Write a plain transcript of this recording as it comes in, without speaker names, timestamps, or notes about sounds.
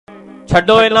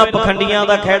छड्डो इन्हां पखंडियां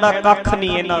दा खैड़ा, कख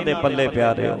नहीं इन्हां दे पल्ले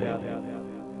प्यारे।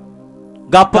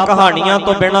 गप कहानियां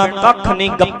तो बिना कख नहीं,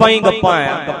 गप्पां ही गप्पां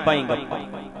है, गप्पां ही गप्पां।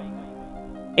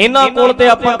 इन्हां कोल ते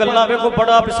आपां गल्लां वेखो,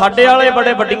 बड़ा साडे वाले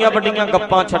बड़े वड्डियां वड्डियां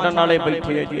गप्पां छड्डण वाले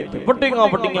बैठे है जी इत्थे, वड्डियां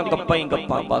वड्डियां गप्पां ही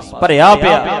गप्पां, बस भरिया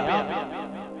पिया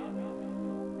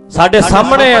साडे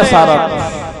सामने है सारा कुछ।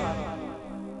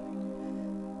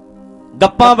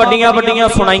 गप्पां वड्डियां वड्डियां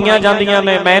सुनाईयां जांदियां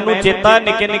ने। मैनूं चेता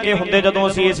निक्के निक्के हुंदे जदों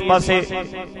असीं इस पासे,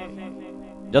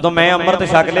 जदों मैं अमृत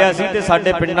छक लिया सी ते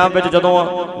साडे पिंडां विच जदों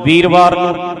वीरवार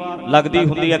नूं लगदी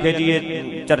हुंदी है कि जी ये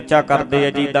चर्चा करदे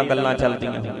है जी, इदां गल्लां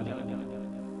चलदियां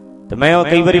ते मैं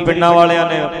कई वारी पिंडां वालियां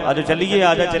ने अज चलीए,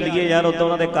 आ जा चलीए यार, उदों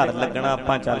उन्हां दे घर लगना,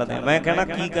 आपां चलदे आ। मैं कहना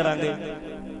की करांगे,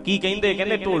 की कहिंदे,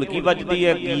 कहंदे ढोलकी वजदी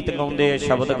है, गीत गाउंदे है,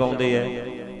 शब्द गाउंदे है,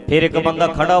 फिर एक बंदा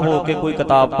खड़ा हो के कोई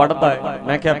किताब पढ़दा है।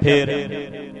 मैं क्या फिर,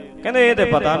 कहंदे ये ते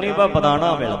पता नहीं बा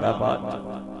बदाना मिलदा बाद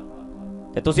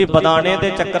ते तुसीं बदाने दे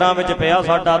चक्करां विच पिया,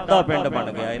 साडा अद्धा पिंड बन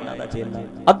गया इन्हां दा चेला,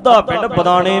 अद्धा पिंड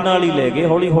बदाने नाल ही ले गए,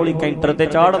 हौली हौली कैंटर ते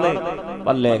चाड़ ले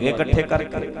पर ले गए इकट्ठे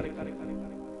करके।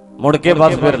 मुड़ के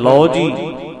बस फिर लो जी,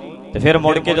 ते फिर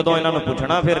मुड़ के जदों इन्हां नूं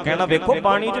पुछना, फिर कहना वेखो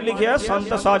पानी च लिखिआ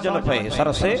संत साजन भए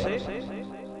सरसे,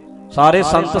 सारे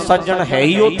संत सज्जन है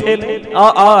ही उत्थे ने, आ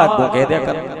अगों कह दिया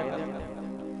कर।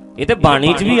 ये ते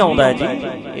बाणी च भी आउंदा है जी,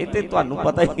 ये ते तुहानूं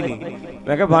पता ही नहीं।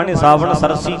 मैं कहा बाणी सावण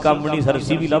सरसी कामणी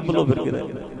सरसी भी लभ लो फिर किते,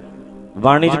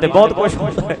 बाणी च ते बहुत कुछ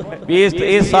होंदा है। इस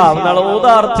हिसाब नाल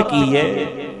ओहदा अर्थ की है,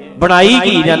 बनाई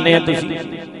की जाने तुसीं।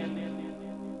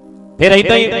 फिर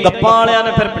इदां ही गप्पां वालियां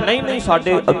ने फिर नहीं नहीं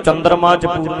साडे चंद्रमा च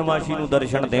पूर्णमाशी नूं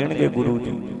दर्शन देणगे गुरु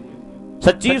जी,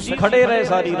 सच्ची खड़े रहे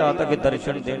सारी रात अगे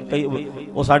दर्शन देण। कई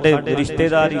वो साडे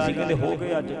रिश्तेदार ही सी, कहंदे हो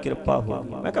गए अज किरपा हो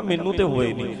गई। मैं कहा मैनू ते होए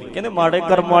नहीं, कहंदे माड़े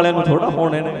कर्म वालियां नूं थोड़ा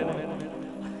होणे ने,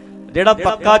 जेड़ा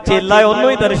पक्का चेला है उन्होंने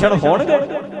ही दर्शन होणगे।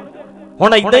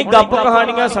 हुण इदां ही गप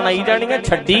कहानियां सुणाई जाणियां,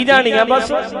 छड्डी जाणियां,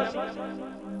 बस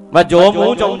मैं जो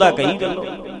मूंह च आउंदा कही चलो।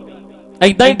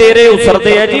 इदां ही डेरे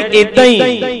उसरदे है जी, इदां ही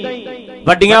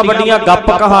वड्डियां वड्डियां गप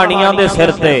कहानियां दे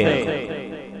सिर ते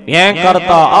ऐ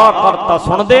करता आ करता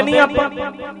सुनते नहीं आपां।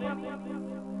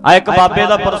 आ एक बाबे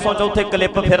दा परसों चौथे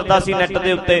क्लिप फिरदा सी नैट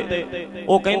दे उत्ते,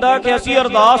 ओ कहंदा कि असीं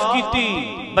अरदास कीती,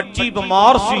 बच्ची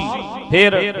बीमार सी, फिर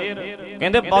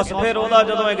कहंदे बस फिर ओदा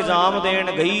जदों एग्जाम देण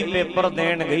गई, पेपर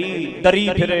देण गई, डरी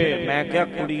फिरे। मैं क्या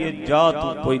कुड़ीए जा तू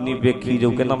कोई नहीं वेखी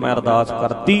जो, कहंदा मैं अरदास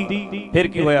करती, फिर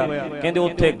की होया, कहंदे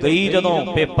उत्थे गई जदों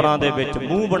पेपरां दे विच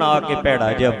मूंह बना के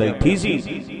भैड़ा जिहा बैठी सी,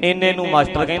 इन्ने नूं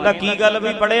मास्टर कहंदा की गल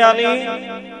भी पढ़िया नहीं,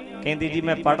 कहंदी जी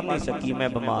मैं पढ़ नहीं सकी, मैं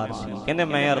बीमार सी, कहंदे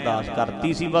मैं अरदास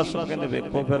करती सी बस। कहंदे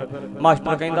वेखो फिर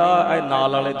मास्टर कहंदा ए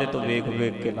नाल वाले ते तू वेख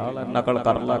वेख के नाल नकल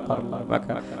कर ला कर ला। मैं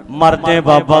कहा मर जे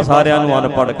बाबा, सारियां नूं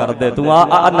अनपढ़ कर दे तू,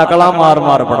 आ नकलां मार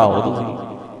मार पढ़ाओ तुसीं।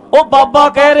 ओ बाबा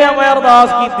कह रहा मैं अरदास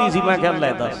कीती सी। मैं कहा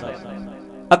लै दस,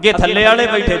 अगे थल्ले वाले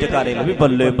बैठे जकारे भी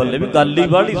बल्ले बल्ले, भी गल ही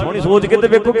बड़ी सोहनी, सोच के ते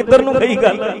वेखो किधर नूं गई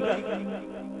गल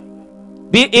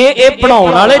भी। ए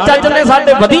पढ़ाउण वाले चज ने,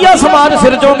 साडे वधिया समाज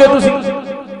सिरजोगे तुसीं,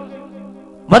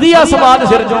 वधिया समाज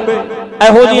सिरजोगे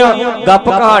इहो जिहियां गप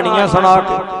कहानियां सुना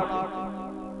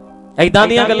के। इदां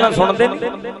दियां गल्लां सुणदे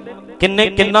किन्ने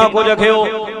किन्ना कुछ अखे।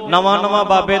 नवां नवां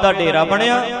बाबे दा डेरा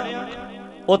बनिया,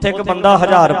 उत्थे एक बंदा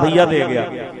 1000 रुपया दे गया,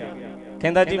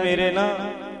 कहंदा जी मेरे ना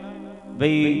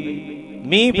बई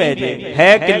मींह पै जे, है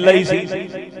किला ही सी।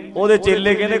 ओहदे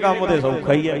चेले कहंदे काम ते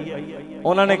सौखा ही है,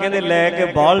 उन्होंने कहंदे लैके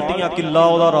बाल्टियां किला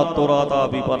ओहदा रातों रात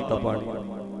आप ही भरता पानी।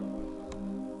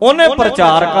 उन्हें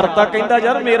प्रचार करता, कहंदा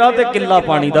यार मेरा ते किला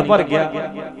पानी दा भर गया,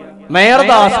 मैं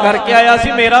अरदास करके आया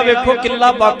सी, मेरा वेखो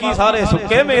किला, बाकी सारे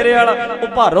सुक्के, मेरे वाला वो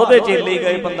भर। ओहदे चेले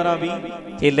गए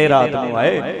 15-20 चेले रात नूं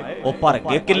आए, वो भर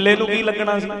गए, किले नूं की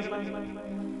लगना सी।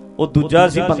 वो दूजा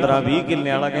सी 15-20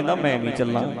 किले वाला, कहंदा मैं भी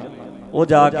चलना। वो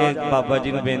जाके बाबा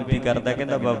जी नूं बेनती करदा,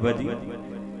 कहंदा बाबा जी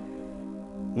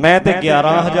मैं ते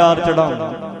 11,000 चढ़ाऊंगा,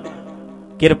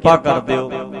 किरपा कर दिओ।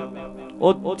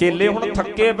 ਉਹ चेले हुण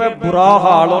थके पे, बुरा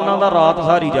हाल उन्हां दा, रात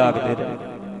सारी जागदे रहे।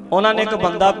 उन्होंने एक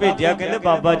बंदा भेजिया, कहंदे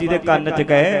बाबा जी दे कन्न च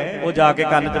गए, वो जाके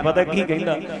कन्न च पता की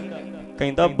कहंदा,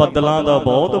 कहंदा बदलां दा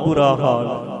बहुत बुरा हाल,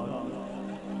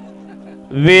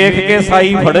 वेख के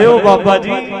साई फड़िओ बाबा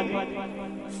जी,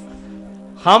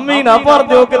 हम ही ना भर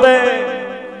दिओ, किते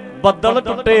बदल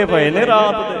टुटे पे ने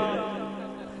रात दे,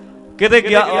 किते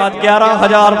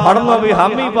 11,000 फड़ लो भी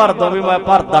हम ही भर दो, भी मैं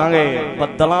भर दांगे,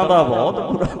 बदलां दा बहुत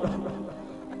बुरा,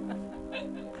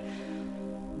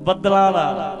 बदलां दा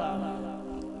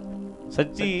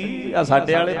सच्ची।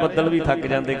 साडे वाले बदल भी थक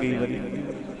जाते कई बारी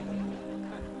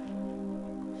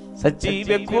सच्ची।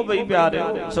 वेखो बई प्यारे,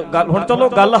 हुण चलो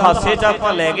गल हासे च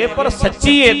आपां लै गए, पर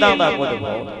सच्ची इदां दा कुछ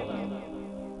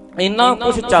बहुत इन्ना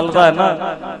कुछ चलदा है ना।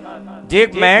 ਜੇ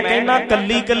ਮੈਂ ਕਹਿੰਦਾ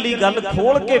ਕੱਲੀ ਕੱਲੀ ਗੱਲ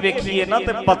ਖੋਲ ਕੇ ਵੇਖੀਏ ਨਾ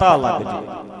ਤੇ ਪਤਾ ਲੱਗ ਜੇ।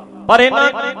 ਪਰ ਇਹਨਾਂ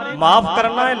ਮਾਫ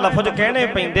ਕਰਨਾ, ਇਹ ਲਫ਼ਜ਼ ਕਹਿਣੇ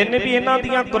ਪੈਂਦੇ ਨੇ ਵੀ ਇਹਨਾਂ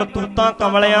ਦੀਆਂ ਕਰਤੂਤਾਂ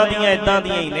ਕਮਲਿਆਂ ਦੀਆਂ ਇਦਾਂ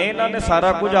ਦੀਆਂ ਹੀ ਨੇ, ਇਹਨਾਂ ਨੇ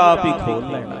ਸਾਰਾ ਕੁਝ ਆਪ ਹੀ ਖੋਲ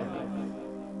ਲੈਣਾ।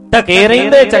 ਢਕੇ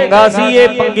ਰਹਿੰਦੇ ਚੰਗਾ ਸੀ,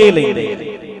 ਇਹ ਪੰਗੇ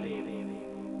ਲੈਂਦੇ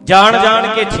ਜਾਣ ਜਾਣ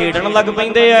ਕੇ ਛੇੜਨ ਲੱਗ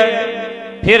ਪੈਂਦੇ ਆ।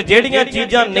 ਫਿਰ ਜਿਹੜੀਆਂ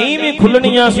ਚੀਜ਼ਾਂ ਨਹੀਂ ਵੀ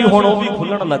ਖੁੱਲਣੀਆਂ ਸੀ ਹੁਣ ਉਹ ਵੀ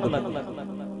ਖੁੱਲਣ ਲੱਗ ਪਈਆਂ।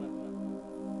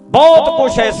 ਬਹੁਤ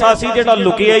ਕੁਛ ਐਸਾ ਸੀ ਜਿਹੜਾ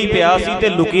ਲੁਕਿਆ ਹੀ ਪਿਆ ਸੀ ਤੇ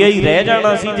ਲੁਕਿਆ ਹੀ ਰਹਿ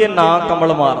ਜਾਣਾ ਸੀ ਜੇ ਨਾ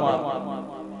ਕਮਲ ਮਾਰਦਾ।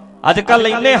 ਅੱਜ ਕੱਲ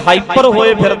ਇੰਨੇ ਹਾਈਪਰ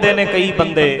ਹੋਏ ਫਿਰਦੇ ਨੇ ਕਈ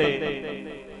ਬੰਦੇ,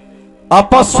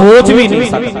 ਆਪਾਂ ਸੋਚ ਵੀ ਨਹੀਂ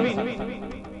ਸਕਦੇ।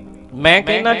 ਮੈਂ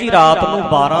ਕਹਿੰਦਾ ਜੀ ਰਾਤ ਨੂੰ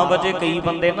 12 ਵਜੇ ਕਈ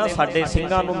ਬੰਦੇ ਨਾ ਸਾਡੇ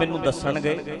ਸਿੰਘਾਂ ਨੂੰ ਮੈਨੂੰ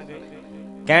ਦੱਸਣਗੇ,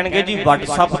 ਕਹਿਣਗੇ ਜੀ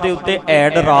WhatsApp ਦੇ ਉੱਤੇ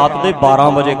ਐਡ ਰਾਤ ਦੇ 12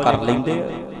 ਵਜੇ ਕਰ ਲੈਂਦੇ ਆ,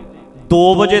 2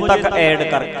 ਵਜੇ ਤੱਕ ਐਡ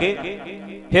ਕਰਕੇ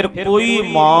ਫਿਰ ਕੋਈ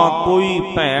ਮਾਂ ਕੋਈ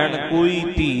ਭੈਣ ਕੋਈ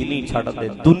ਧੀ ਨਹੀਂ ਛੱਡਦੇ।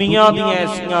 ਦੁਨੀਆ ਦੀਆਂ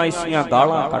ਐਸੀਆਂ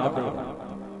ਗਾਲਾਂ ਕੱਢਦੇ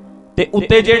ਤੇ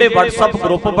ਉੱਤੇ ਜਿਹੜੇ WhatsApp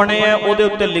ਗਰੁੱਪ ਬਣੇ ਆ ਉਹਦੇ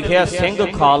ਉੱਤੇ ਲਿਖਿਆ ਸਿੰਘ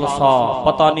ਖਾਲਸਾ,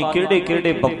 ਪਤਾ ਨਹੀਂ ਕਿਹੜੇ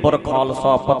ਕਿਹੜੇ ਬੱਬਰ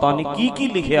ਖਾਲਸਾ, ਪਤਾ ਨਹੀਂ ਕੀ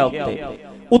ਲਿਖਿਆ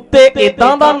ਉੱਤੇ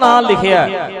ਇਦਾਂ ਦਾ ਨਾਂ ਲਿਖਿਆ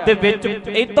ਤੇ ਵਿੱਚ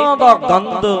ਇਦਾਂ ਦਾ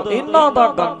ਗੰਦ, ਇਹਨਾਂ ਦਾ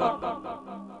ਗੰਦ।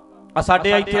 ਆ ਸਾਡੇ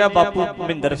ਇੱਥੇ ਆ ਬਾਪੂ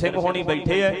ਮਹਿੰਦਰ ਸਿੰਘ ਹੋਣੀ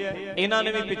ਬੈਠੇ ਆ, ਇਹਨਾਂ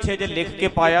ਨੇ ਵੀ ਪਿੱਛੇ ਜੇ ਲਿਖ ਕੇ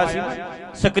ਪਾਇਆ ਸੀ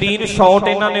ਸਕਰੀਨ ਸ਼ਾਟ,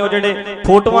 ਇਹਨਾਂ ਨੇ ਉਹ ਜਿਹੜੇ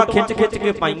ਫੋਟੋਆਂ ਖਿੱਚ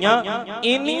ਕੇ ਪਾਈਆਂ।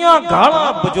 ਇੰਨੀਆਂ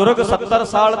ਗਾਲਾਂ, ਬਜ਼ੁਰਗ 70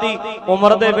 ਸਾਲ ਦੀ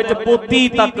ਉਮਰ ਦੇ ਵਿੱਚ ਪੋਤੀ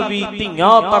ਤੱਕ ਵੀ,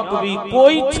 ਧੀਆਂ ਤੱਕ ਵੀ,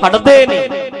 ਕੋਈ ਛੱਡਦੇ ਨਹੀਂ।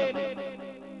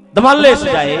 ਦਮਾਲੇ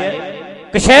ਸਜਾਏ ਆ,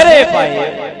 ਕਸ਼ਹਿਰੇ ਪਾਏ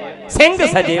ਆ, ਸਿੰਘ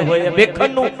ਸਜੇ ਹੋਏ ਆ,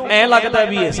 ਵੇਖਣ ਨੂੰ ਐ ਲੱਗਦਾ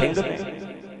ਵੀ ਇਹ ਸਿੰਘ ਨੇ।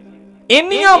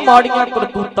 ਇੰਨੀਆਂ ਮਾੜੀਆਂ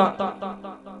ਕਰਤੂਤਾਂ।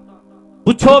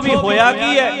 ਪੁੱਛੋ ਵੀ ਹੋਇਆ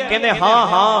ਕੀ ਹੈ, ਕਹਿੰਦੇ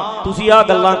ਹਾਂ ਤੁਸੀਂ ਆਹ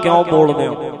ਗੱਲਾਂ ਕਿਉਂ ਬੋਲਦੇ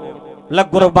ਹੋ? ਲੈ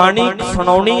ਗੁਰਬਾਣੀ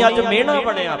ਸੁਣਾਉਣੀ ਅੱਜ ਮਿਹਣਾ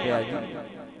ਬਣਿਆ ਪਿਆ ਜੀ।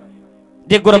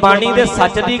 ਜੇ ਗੁਰਬਾਣੀ ਦੇ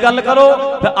ਸੱਚ ਦੀ ਗੱਲ ਕਰੋ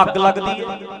ਫਿਰ ਅੱਗ ਲੱਗਦੀ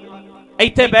ਹੈ।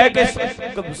 ਇੱਥੇ ਬਹਿ ਕੇ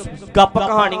ਗੱਪ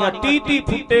ਕਹਾਣੀਆਂ, 30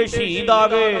 ਫੁੱਟੇ ਸ਼ਹੀਦ ਆ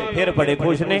ਗਏ, ਫਿਰ ਬੜੇ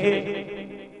ਖੁਸ਼ ਨੇ ਇਹ।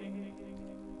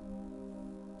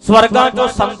 ਸਵਰਗਾਂ ਚੋਂ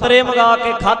ਸੰਤਰੇ ਮੰਗਾ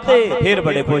ਕੇ ਖਾਧੇ, ਫਿਰ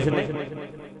ਬੜੇ ਖੁਸ਼ ਨੇ,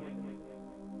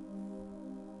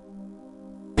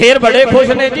 ਫਿਰ ਬੜੇ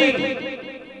ਖੁਸ਼ ਨੇ ਜੀ।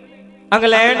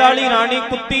 ਇੰਗਲੈਂਡ ਵਾਲੀ ਰਾਣੀ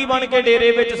ਕੁੱਤੀ ਬਣ ਕੇ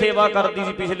ਡੇਰੇ ਵਿੱਚ ਸੇਵਾ ਕਰਦੀ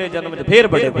ਸੀ ਪਿਛਲੇ ਜਨਮ 'ਚ, ਫੇਰ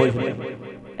ਬੜੇ ਖੁਸ਼ ਨੇ।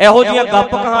 ਇਹੋ ਜਿਹੀਆਂ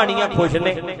ਗੱਪ ਕਹਾਣੀਆਂ ਖੁਸ਼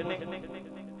ਨੇ।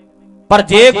 ਪਰ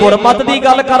ਜੇ ਗੁਰਮਤ ਦੀ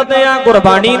ਗੱਲ ਕਰਦੇ ਆ,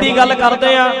 ਗੁਰਬਾਣੀ ਦੀ ਗੱਲ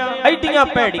ਕਰਦੇ ਆ, ਐਡੀਆਂ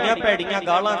ਭੈੜੀਆਂ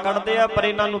ਗਾਲਾਂ ਕੱਢਦੇ ਆ। ਪਰ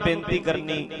ਇਹਨਾਂ ਨੂੰ ਬੇਨਤੀ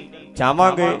ਕਰਨੀ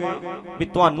ਚਾਹਾਂਗੇ ਵੀ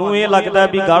ਤੁਹਾਨੂੰ ਇਹ ਲੱਗਦਾ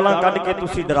ਵੀ ਗਾਲਾਂ ਕੱਢ ਕੇ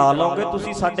ਤੁਸੀਂ ਡਰਾ ਲਓਗੇ।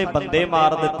 ਤੁਸੀਂ ਸਾਡੇ ਬੰਦੇ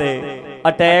ਮਾਰ ਦਿੱਤੇ,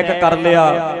 ਅਟੈਕ ਕਰ ਲਿਆ,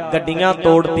 ਗੱਡੀਆਂ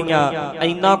ਤੋੜਤੀਆਂ,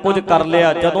 ਇੰਨਾ ਕੁਝ ਕਰ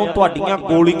ਲਿਆ। ਜਦੋਂ ਤੁਹਾਡੀਆਂ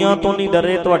ਗੋਲੀਆਂ ਤੋਂ ਨਹੀਂ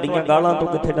ਡਰੇ, ਤੁਹਾਡੀਆਂ ਗਾਲਾਂ ਤੋਂ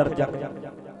ਕਿੱਥੇ ਡਰ ਜਾਗੇ?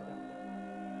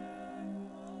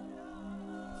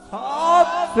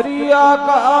 ਸਤਿ ਸ੍ਰੀ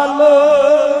ਅਕਾਲ।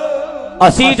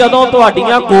 ਅਸੀਂ ਜਦੋਂ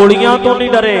ਤੁਹਾਡੀਆਂ ਗੋਲੀਆਂ ਤੋਂ ਨਹੀਂ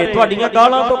ਡਰੇ, ਤੁਹਾਡੀਆਂ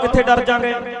ਗਾਲਾਂ ਤੋਂ ਕਿੱਥੇ ਡਰ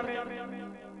ਜਾਗੇ?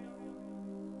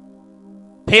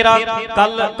 ਫਿਰ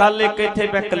ਕੱਲ ਇੱਕ ਇੱਥੇ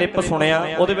ਮੈਂ ਕਲਿੱਪ ਸੁਣਿਆ,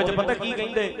 ਉਹਦੇ ਵਿੱਚ ਪਤਾ ਕੀ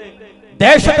ਕਹਿੰਦੇ?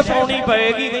 ਦਹਿਸ਼ਤ ਪਾਉਣੀ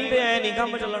ਪਏਗੀ, ਕਹਿੰਦੇ ਐ ਨਹੀਂ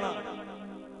ਕੰਮ ਚੱਲਣਾ।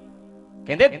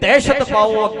 ਕਹਿੰਦੇ ਦਹਿਸ਼ਤ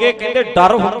ਪਾਓ ਅੱਗੇ, ਕਹਿੰਦੇ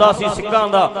ਡਰ ਹੁੰਦਾ ਸੀ ਸਿੰਘਾਂ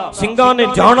ਦਾ, ਸਿੰਘਾਂ ਨੇ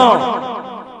ਜਾਣਾ।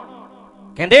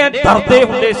 ਕਹਿੰਦੇ ਡਰਦੇ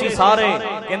ਹੁੰਦੇ ਸੀ ਸਾਰੇ।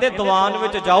 ਕਹਿੰਦੇ ਦੀਵਾਨ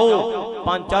ਵਿੱਚ ਜਾਓ,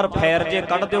 5-4 ਫੈਰ ਜੇ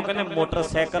ਕੱਢ ਦਿਓ, ਕਹਿੰਦੇ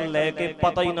ਮੋਟਰਸਾਈਕਲ ਲੈ ਕੇ,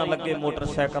 ਪਤਾ ਹੀ ਨਾ ਲੱਗੇ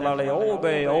ਮੋਟਰਸਾਈਕਲ ਵਾਲੇ ਉਹ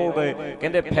ਗਏ।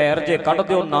 ਕਹਿੰਦੇ ਫੈਰ ਜੇ ਕੱਢ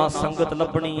ਦਿਓ, ਨਾ ਸੰਗਤ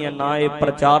ਲੱਭਣੀ ਹੈ, ਨਾ ਇਹ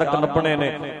ਪ੍ਰਚਾਰਕ ਲੱਭਣੇ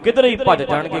ਨੇ, ਕਿਧਰੇ ਹੀ ਭੱਜ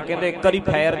ਜਾਣਗੇ। ਕਹਿੰਦੇ ਇੱਕ ਵਾਰੀ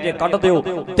ਫੈਰ ਜੇ ਕੱਢ ਦਿਓ,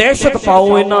 ਦਹਿਸ਼ਤ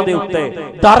ਪਾਓ ਇਹਨਾਂ ਦੇ ਉੱਤੇ।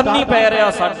 ਡਰ ਨਹੀਂ ਪੈ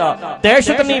ਰਿਹਾ ਸਾਡਾ,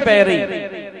 ਦਹਿਸ਼ਤ ਨਹੀਂ ਪੈ ਰਹੀ,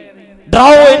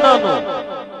 ਡਰਾਓ ਇਹਨਾਂ ਨੂੰ।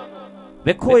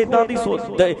 ਵੇਖੋ ਇਦਾਂ ਦੀ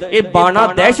ਸੋਚ, ਇਹ ਬਾਣਾ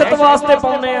ਦਹਿਸ਼ਤ ਵਾਸਤੇ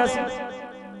ਪਾਉਨੇ ਆ ਅਸੀਂ।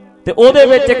 ਤੇ ਉਹਦੇ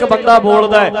ਵਿੱਚ ਇੱਕ ਬੰਦਾ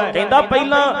ਬੋਲਦਾ ਹੈ, ਕਹਿੰਦਾ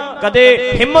ਪਹਿਲਾਂ ਕਦੇ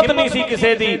ਹਿੰਮਤ ਨਹੀਂ ਸੀ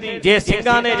ਕਿਸੇ ਦੀ, ਜੇ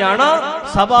ਸਿੰਘਾਂ ਨੇ ਜਾਣਾ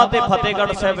ਸਭਾ ਤੇ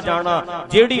ਫਤਿਹਗੜ੍ਹ ਸਾਹਿਬ ਜਾਣਾ,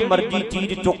 ਜਿਹੜੀ ਮਰਜ਼ੀ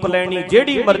ਚੀਜ਼ ਚੁੱਕ ਲੈਣੀ,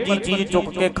 ਜਿਹੜੀ ਮਰਜ਼ੀ ਚੀਜ਼ ਚੁੱਕ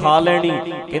ਕੇ ਖਾ ਲੈਣੀ।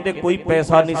 ਕਹਿੰਦੇ ਕੋਈ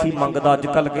ਪੈਸਾ ਨਹੀਂ ਸੀ ਮੰਗਦਾ। ਅੱਜ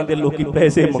ਕੱਲ ਕਹਿੰਦੇ ਲੋਕੀ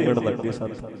ਪੈਸੇ ਮੰਗਣ ਲੱਗੇ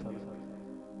ਸਨ।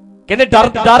 ਕਹਿੰਦੇ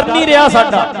ਡਰ ਨਹੀਂ ਰਿਹਾ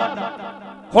ਸਾਡਾ,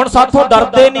 ਹੁਣ ਸਾਥੋਂ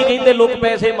ਡਰਦੇ ਨਹੀਂ, ਕਹਿੰਦੇ ਲੋਕ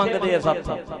ਪੈਸੇ ਮੰਗਦੇ ਆ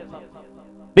ਸਾਥੋਂ।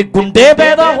 ਵੀ ਗੁੰਡੇ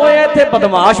ਪੈਦਾ ਹੋਏ ਇੱਥੇ,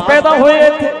 ਬਦਮਾਸ਼ ਪੈਦਾ ਹੋਏ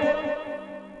ਇੱਥੇ,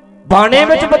 ਬਾਣੇ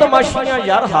ਵਿੱਚ ਬਦਮਾਸ਼ੀਆਂ।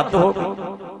 ਯਾਰ ਹੱਦ ਹੋ ਗਈ।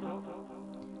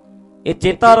 ਇਹ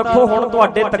ਚੇਤਾ ਰੱਖੋ, ਹੁਣ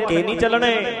ਤੁਹਾਡੇ ਧੱਕੇ ਨਹੀਂ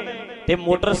ਚੱਲਣੇ। ਤੇ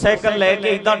ਮੋਟਰਸਾਈਕਲ ਲੈ ਕੇ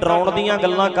ਇਦਾਂ ਡਰਾਉਣ ਦੀਆਂ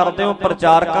ਗੱਲਾਂ ਕਰਦੇ ਹੋ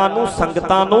ਪ੍ਰਚਾਰਕਾਂ ਨੂੰ,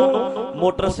 ਸੰਗਤਾਂ ਨੂੰ।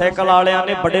 ਮੋਟਰਸਾਈਕਲ ਵਾਲਿਆਂ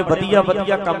ਨੇ ਬੜੇ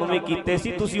ਵਧੀਆ ਕੰਮ ਵੀ ਕੀਤੇ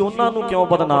ਸੀ, ਤੁਸੀਂ ਉਹਨਾਂ ਨੂੰ ਕਿਉਂ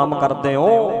ਬਦਨਾਮ ਕਰਦੇ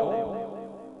ਹੋ?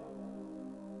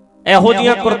 ਇਹੋ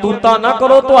ਜਿਹੀਆਂ ਕਰਤੂਤਾਂ ਨਾ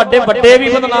ਕਰੋ, ਤੁਹਾਡੇ ਵੱਡੇ ਵੀ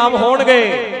ਬਦਨਾਮ ਹੋਣਗੇ।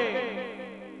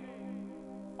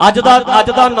 ਅੱਜ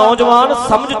ਦਾ ਨੌਜਵਾਨ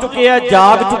ਸਮਝ ਚੁੱਕਿਆ,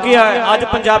 ਜਾਗ ਚੁੱਕਿਆ ਹੈ। ਅੱਜ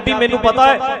ਪੰਜਾਬੀ, ਮੈਨੂੰ ਪਤਾ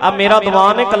ਹੈ ਆ ਮੇਰਾ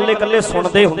ਦੀਵਾਨ ਹੈ, ਕੱਲੇ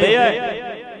ਸੁਣਦੇ ਹੁੰਦੇ ਆ,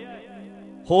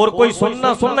 ਹੋਰ ਕੋਈ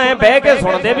ਸੁਣਨਾ ਹੈ, ਬਹਿ ਕੇ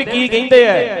ਸੁਣਦੇ ਵੀ ਕੀ ਕਹਿੰਦੇ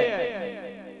ਆ।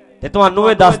 ਤੇ ਤੁਹਾਨੂੰ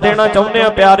ਇਹ ਦੱਸ ਦੇਣਾ ਚਾਹੁੰਦੇ ਆ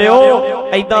ਪਿਆਰਿਓ,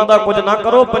 ਐਦਾਂ ਦਾ ਕੁਝ ਨਾ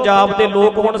ਕਰੋ। ਪੰਜਾਬ ਦੇ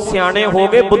ਲੋਕ ਹੁਣ ਸਿਆਣੇ ਹੋ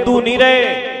ਗਏ, ਬੁੱਧੂ ਨਹੀਂ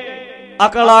ਰਹੇ।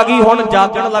 अकल आ गई, हुण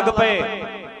जागण लग पे।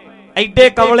 एडे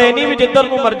कमले नहीं भी जिधर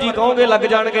नूं मर्जी कहोगे लग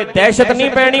जाणगे। दहशत नहीं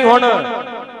पैनी हुण।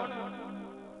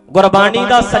 गुरबाणी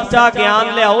दा सच्चा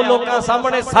ज्ञान लियाओ, लोकां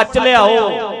सामने सच लियाओ।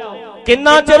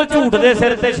 किन्ना चिर झूठ दे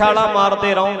सिर ते छाला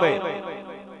मारते रहोगे?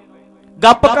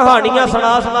 गप कहानियां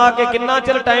सुना सुना के किन्ना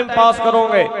चिर टाइम पास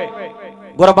करोगे?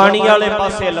 गुरबाणी वाले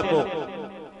पासे लगो।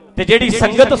 ते जिहड़ी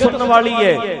संगत सुनने वाली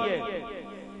है,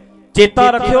 चेता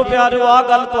रखियो प्यारिओ, आ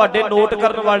गल तुहाडे नोट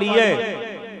करन वाली है।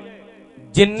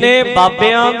 जिन्ने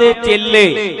बाबियां दे चेले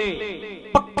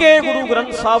पक्के गुरु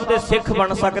ग्रंथ साहब दे सिख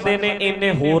बन सकते ने, इन्ने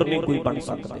होर नहीं कोई बन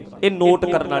सकते। ये नोट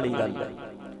करने वाली गल है।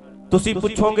 तुसी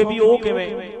पुछोगे भी वो किवें,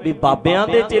 भी बाबियां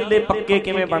दे चेले पक्के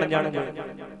किवें बन जाणगे?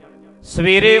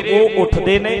 सवेरे वो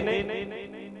उठदे ने,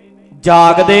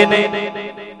 जागदे ने,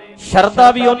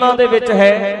 शरधा भी उन्हां दे विच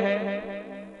है,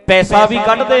 पैसा भी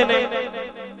कढदे ने,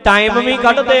 टाइम भी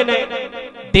कढदे ने,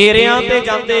 डेरियां ते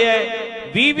जांदे है,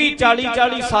 20-20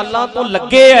 40-40 सालां तो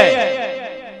लगे है।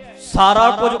 सारा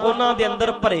कुछ उन्हां दे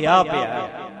अंदर भरिया पिया है।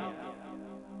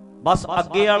 बस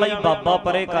अगे वाला ही बाबा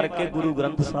परे करके गुरु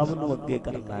ग्रंथ साहब नूं अगे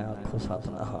करना है। आखो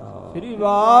सतनाम श्री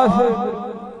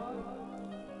वाहिगुरू।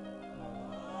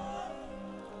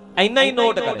 इन्ना ही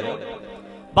नोट करो।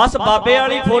 बस बाबे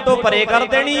वाली फोटो परे कर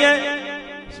देनी है,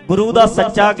 गुरु दा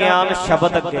सच्चा ज्ञान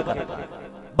शब्द अगे करना।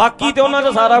 बाकी तो उन्हां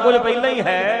च सारा कुछ पहला ही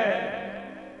है।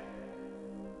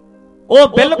 वो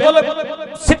बिल्कुल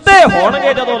सीधे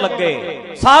होणगे जदों लगे।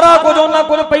 सारा कुछ उन्हां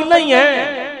कोल पहला ही है।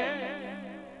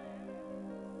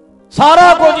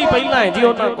 सारा कुछ ही पहला है जी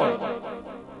उन्हां कोल।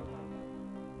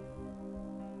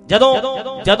 जदों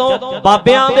जदों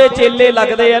बाबियां दे चेले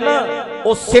लगदे है ना,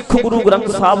 वो सिख गुरु ग्रंथ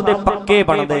साहब दे पक्के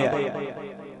बनदे आ।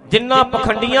 जिन्ना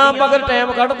पखंडियां मगर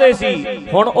टाइम कढदे सी,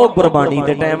 हुण वो गुरबाणी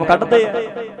दे टाइम कढदे आ।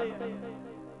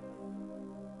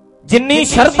 जिन्नी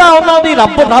शरधा उन्हां दी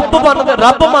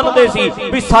रब मनदे सी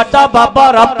भी साडा बाबा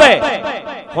रब है,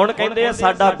 हुण कहंदे आ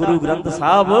साडा गुरु ग्रंथ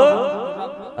साहब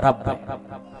रब है।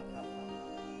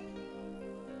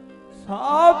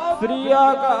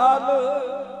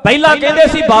 पहला कहंदे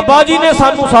सी बाबा जी ने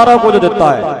सानू सारा कुछ दिता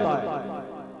है,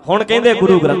 हुण कहंदे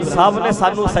गुरु ग्रंथ साहब ने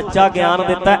सानू सच्चा ज्ञान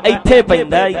दिता है। इत्थे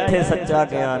पैंदा, इत्थे सच्चा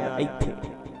ज्ञान, इत्थे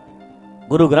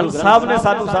गुरु ग्रंथ साहब ने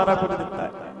सानू सारा कुछ दिता है।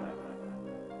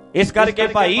 इस करके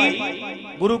भाई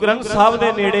गुरु ग्रंथ साहब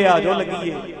दे नेड़े आ जाओ,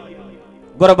 लगीए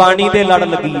गुरबाणी दे लड़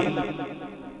लगीए।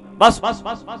 बस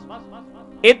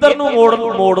इधर नूं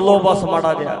मोड़ लो, बस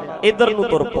माड़ा जिहा इधर नूं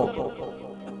तुर पो।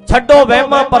 छड्डो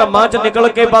वहमां भरमां च निकल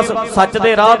के बस सच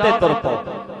दे राह ते तुर पो।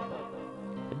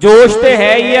 जोश ते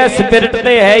है ही है, स्पिरिट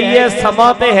ते है ही है,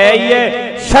 समा ते है ही है,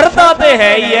 शरधा ते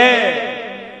है ही है।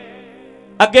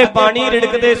 अगे पानी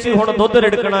रिड़कदे सी, हुण दुध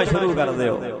रिड़कना शुरू कर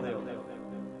दिओ।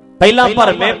 पहला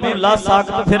भरमे भूला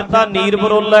साकत फिरता, नीर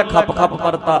बरोला खप खप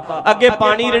मरता। अगे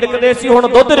पानी रिड़कदे सी, हुण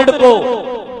दुध रिड़को।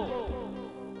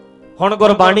 हुण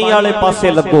गुरबाणी वाले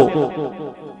पासे लगो।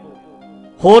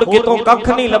 होर कितों कख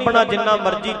नहीं लभना। जिन्ना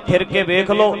मर्जी फिर के वेख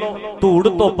लो, धूड़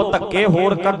धुप धक्के,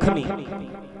 होर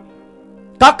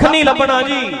कख नहीं लभना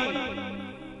जी।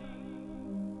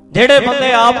 जेड़े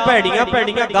बंदे आप भैड़ियां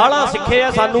भैड़ियां गालां सिखे आ,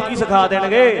 सानू की सिखा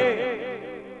देणगे?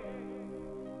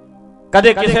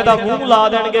 कदे किसे दा मूंह ला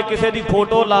देणगे, किसे दी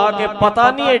फोटो ला के, पता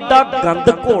नहीं एडा गंद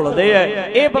घोलदे है।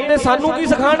 ये बंदे सानू की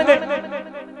सिखाणगे?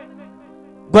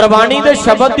 गुरबाणी दे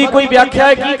शब्द दी कोई व्याख्या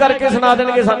है की करके सुना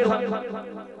देणगे सानू?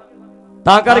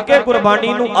 तां करके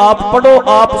गुरबाणी नूं आप पढ़ो,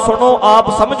 आप सुनो, आप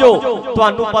समझो,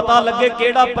 तुहानू पता लगे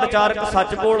केड़ा प्रचारक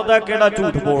सच बोलदा, केड़ा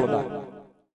झूठ बोलदा।